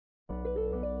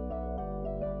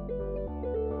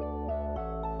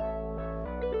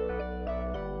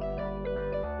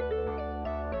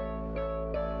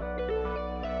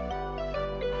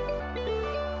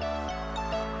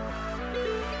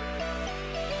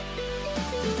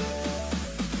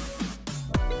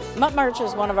Mutt March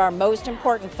is one of our most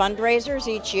important fundraisers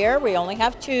each year. We only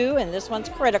have two, and this one's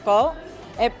critical.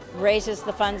 It raises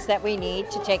the funds that we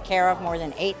need to take care of more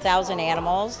than 8,000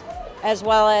 animals, as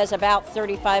well as about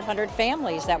 3,500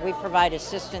 families that we provide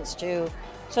assistance to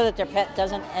so that their pet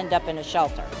doesn't end up in a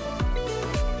shelter.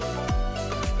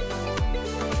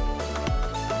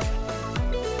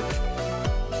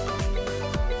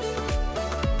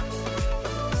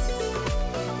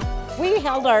 We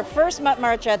held our first Mutt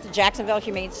March at the Jacksonville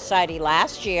Humane Society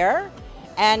last year,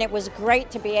 and it was great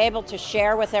to be able to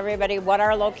share with everybody what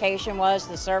our location was,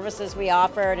 the services we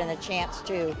offered, and the chance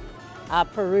to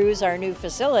peruse our new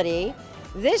facility.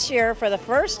 This year, for the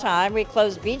first time, we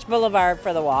closed Beach Boulevard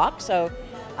for the walk, so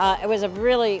it was a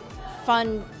really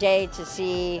fun day to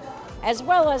see, as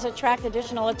well as attract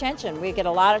additional attention. We get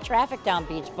a lot of traffic down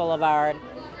Beach Boulevard,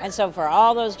 and so for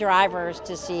all those drivers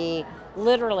to see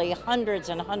literally hundreds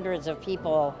and hundreds of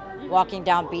people walking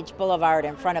down Beach Boulevard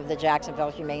in front of the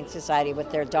Jacksonville Humane Society with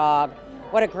their dog.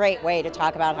 What a great way to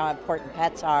talk about how important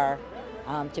pets are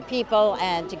to people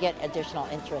and to get additional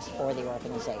interest for the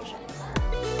organization.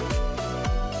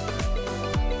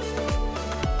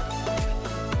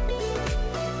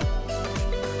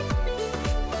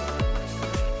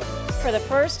 For the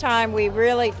first time, we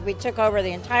took over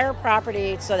the entire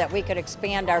property so that we could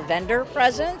expand our vendor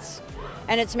presence.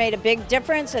 And it's made a big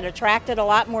difference. It attracted a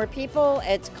lot more people.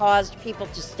 It's caused people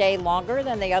to stay longer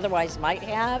than they otherwise might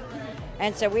have.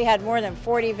 And so we had more than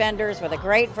 40 vendors with a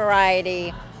great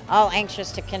variety, all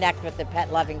anxious to connect with the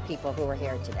pet-loving people who are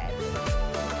here today.